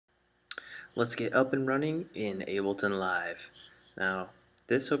Let's get up and running in Ableton Live. Now,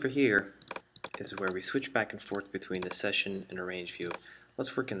 this over here is where we switch back and forth between the session and arrange view.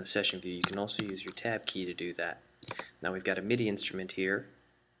 Let's work in the session view. You can also use your tab key to do that. Now we've got a MIDI instrument here,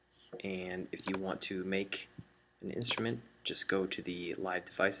 and if you want to make an instrument, just go to the Live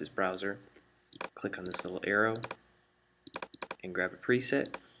Devices browser, click on this little arrow, and grab a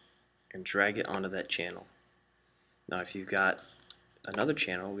preset and drag it onto that channel. Now if you've got another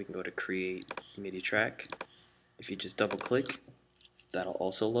channel, we can go to Create MIDI Track. If you just double click, that'll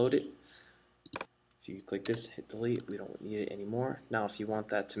also load it. If you click this, hit delete, we don't need it anymore. Now if you want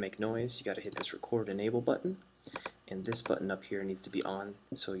that to make noise, you got to hit this record enable button, and this button up here needs to be on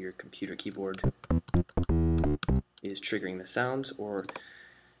so your computer keyboard is triggering the sounds, or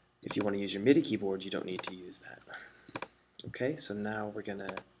if you want to use your MIDI keyboard, you don't need to use that. Okay, so now we're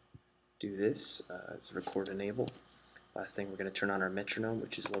gonna do this as record enable. Last thing, we're going to turn on our metronome,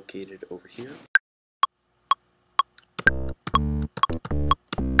 which is located over here.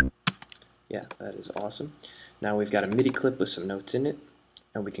 Yeah, that is awesome. Now we've got a MIDI clip with some notes in it,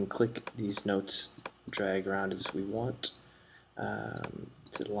 and we can click these notes, drag around as we want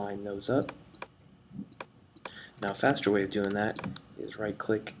to line those up. Now a faster way of doing that is right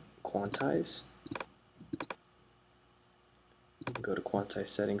click, quantize. You can go to quantize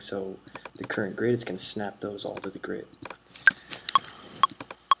settings, so the current grid is going to snap those all to the grid.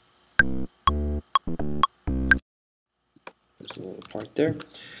 There's a little part there.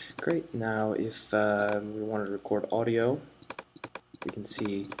 Great. Now if we want to record audio, we can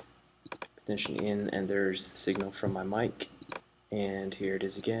see extension in, and there's the signal from my mic, and here it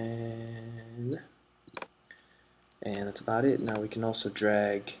is again, and that's about it. Now we can also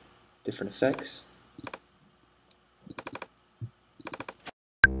drag different effects.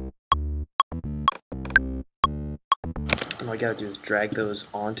 And all you gotta do is drag those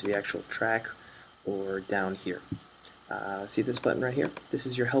onto the actual track or down here. See this button right here? This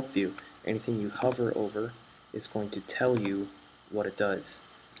is your help view. Anything you hover over is going to tell you what it does.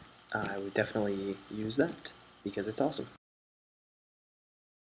 I would definitely use that because it's awesome.